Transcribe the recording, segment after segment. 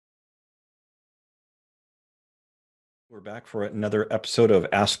We're back for another episode of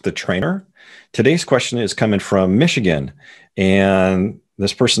Ask the Trainer. Today's question is coming from Michigan. And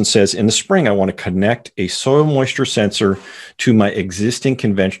this person says, in the spring, I want to connect a soil moisture sensor to my existing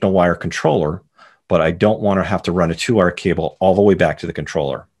conventional wire controller, but I don't want to have to run a 2-wire cable all the way back to the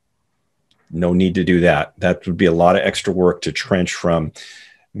controller. No need to do that. That would be a lot of extra work to trench from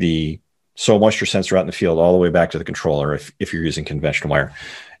the soil moisture sensor out in the field all the way back to the controller if you're using conventional wire.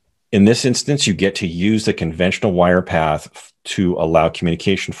 In this instance, you get to use the conventional wire path to allow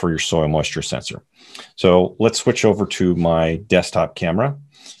communication for your soil moisture sensor. So let's switch over to my desktop camera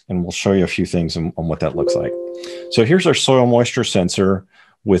and we'll show you a few things on what that looks like. So here's our soil moisture sensor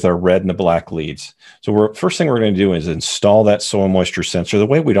with our red and the black leads. So first thing we're going to do is install that soil moisture sensor the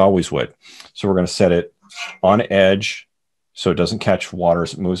way we'd always would. So we're going to set it on edge so it doesn't catch water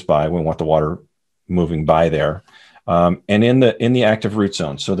as it moves by. We want the water moving by there. And in the active root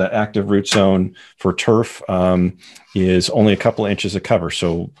zone. So that active root zone for turf is only a couple of inches of cover.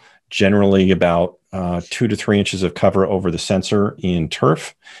 So generally about 2 to 3 inches of cover over the sensor in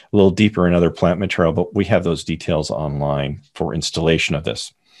turf, a little deeper in other plant material, but we have those details online for installation of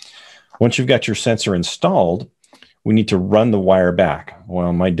this. Once you've got your sensor installed, we need to run the wire back.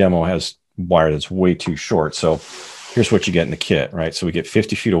 Well, my demo has wire that's way too short. So here's what you get in the kit, right? So we get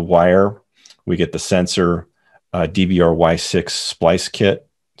 50 feet of wire, we get the sensor, DBR Y6 splice kit.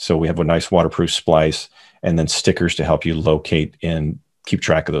 So we have a nice waterproof splice and then stickers to help you locate and keep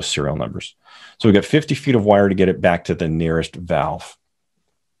track of those serial numbers. So we've got 50 feet of wire to get it back to the nearest valve.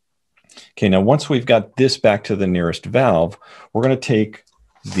 Okay, now once we've got this back to the nearest valve, we're going to take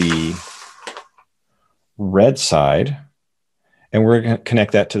the red side and we're going to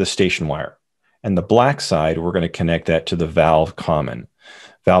connect that to the station wire. And the black side, we're going to connect that to the valve common.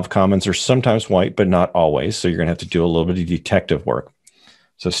 Valve commons are sometimes white, but not always. So you're going to have to do a little bit of detective work.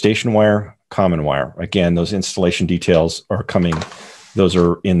 So station wire, common wire. Again, those installation details are coming. Those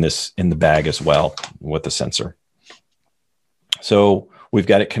are in the bag as well with the sensor. So we've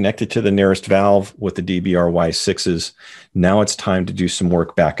got it connected to the nearest valve with the DBR Y6s. Now it's time to do some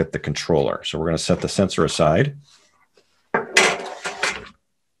work back at the controller. So we're going to set the sensor aside.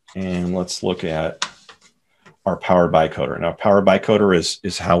 And let's look at our power bicoder. Now, power bicoder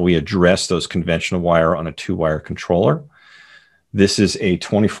is how we address those conventional wire on a 2-wire controller. This is a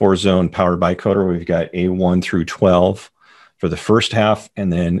 24-zone power bicoder. We've got A1 through 12 for the first half,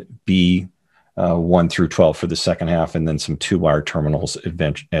 and then B1 through 12 for the second half, and then some 2-wire terminals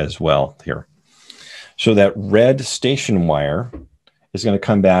as well here. So that red station wire is going to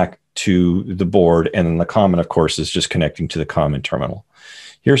come back to the board, and then the common, of course, is just connecting to the common terminal.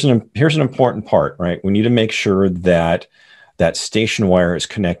 Here's an important part, right? We need to make sure that that station wire is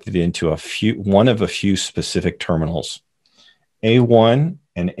connected into one of a few specific terminals. A1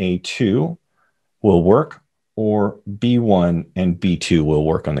 and A2 will work, or B1 and B2 will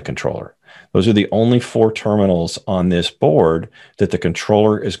work on the controller. Those are the only 4 terminals on this board that the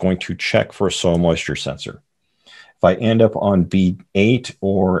controller is going to check for a soil moisture sensor. If I end up on B8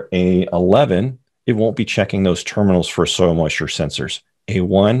 or A11, it won't be checking those terminals for soil moisture sensors.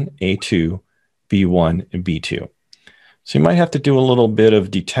 A1, A2, B1, and B2. So you might have to do a little bit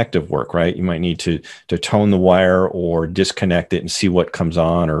of detective work, right? You might need to tone the wire or disconnect it and see what comes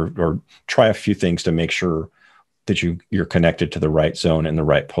on, or try a few things to make sure that you're connected to the right zone and the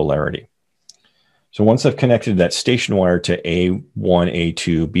right polarity. So once I've connected that station wire to A1,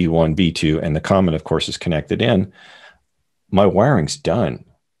 A2, B1, B2, and the common, of course, is connected in, my wiring's done,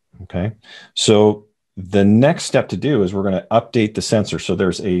 okay? So the next step to do is we're going to update the sensor. So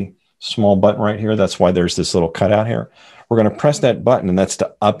there's a small button right here. That's why there's this little cutout here. We're going to press that button, and that's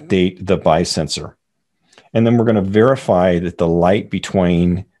to update the bisensor. And then we're going to verify that the light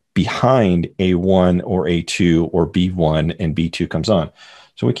behind A1 or A2 or B1 and B2 comes on.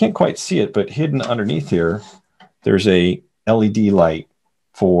 So we can't quite see it, but hidden underneath here, there's a LED light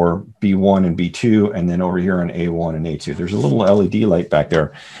for B1 and B2, and then over here on A1 and A2. There's a little LED light back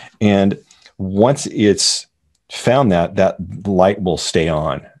there. And once it's found that light will stay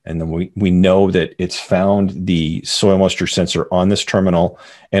on. And then we know that it's found the soil moisture sensor on this terminal,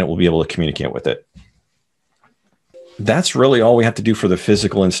 and it will be able to communicate with it. That's really all we have to do for the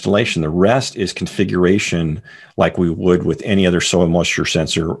physical installation. The rest is configuration like we would with any other soil moisture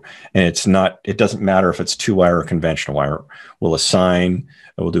sensor. And it doesn't matter if it's 2-wire or conventional wire. We'll assign,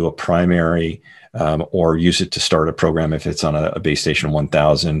 we'll do a primary, or use it to start a program if it's on a base station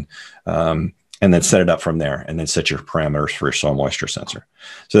 1000, and then set it up from there, and then set your parameters for your soil moisture sensor.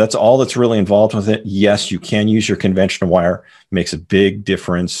 So that's all that's really involved with it. Yes, you can use your conventional wire. It makes a big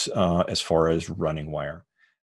difference as far as running wire.